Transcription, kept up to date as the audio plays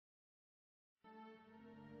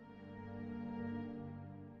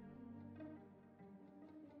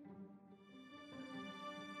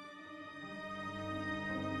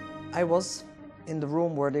I was in the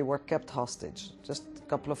room where they were kept hostage, just a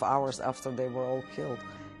couple of hours after they were all killed.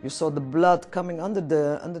 You saw the blood coming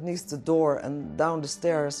underneath the door and down the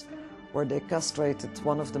stairs where they castrated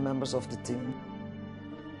one of the members of the team.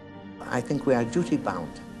 I think we are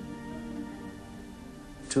duty-bound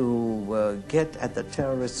to get at the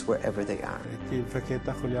terrorists wherever they are. הייתי מפקד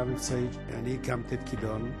החוליה המבצעית, אני הקמתי את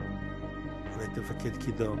כידון, והייתי מפקד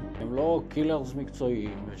כידון. הם לא קילרס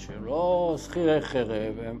מקצועיים, שהם לא שכירי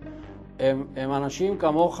חרב, הם אנשים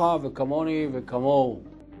כמוך וכמוני וכמוהו.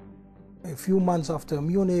 A few months after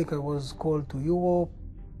Munich, I was called to Europe.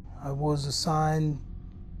 I was assigned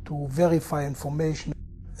to verify information.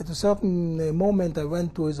 At a certain moment, I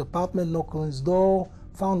went to his apartment, knocked on his door,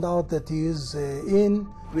 found out that he is in.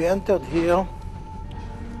 We entered here,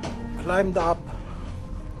 climbed up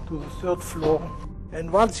to the third floor, and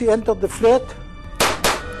once he entered the flat,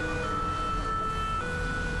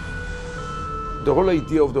 the whole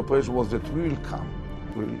idea of the operation was that we will come,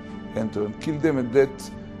 we'll enter and kill them, and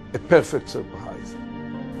that's a perfect surprise.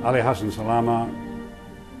 Ali Hassan Salama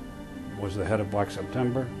was the head of Black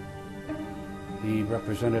September. He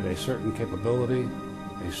represented a certain capability,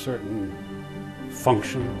 a certain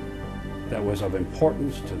function that was of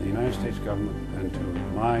importance to the United States government and to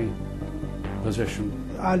my position.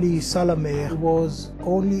 Ali Salameh was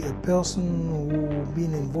only a person who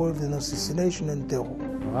been involved in assassination and terror.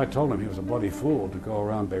 Well, I told him he was a bloody fool to go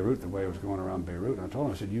around Beirut the way he was going around Beirut. And I told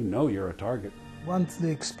him, I said, you know you're a target. Once the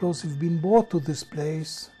explosive been brought to this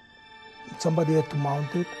place, somebody had to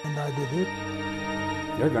mount it, and I did it.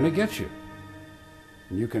 They're going to get you.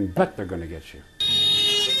 And you can bet they're going to get you.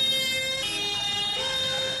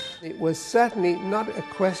 It was certainly not a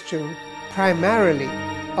question primarily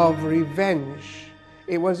of revenge.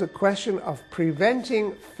 It was a question of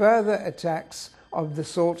preventing further attacks of the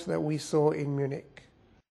sort that we saw in Munich.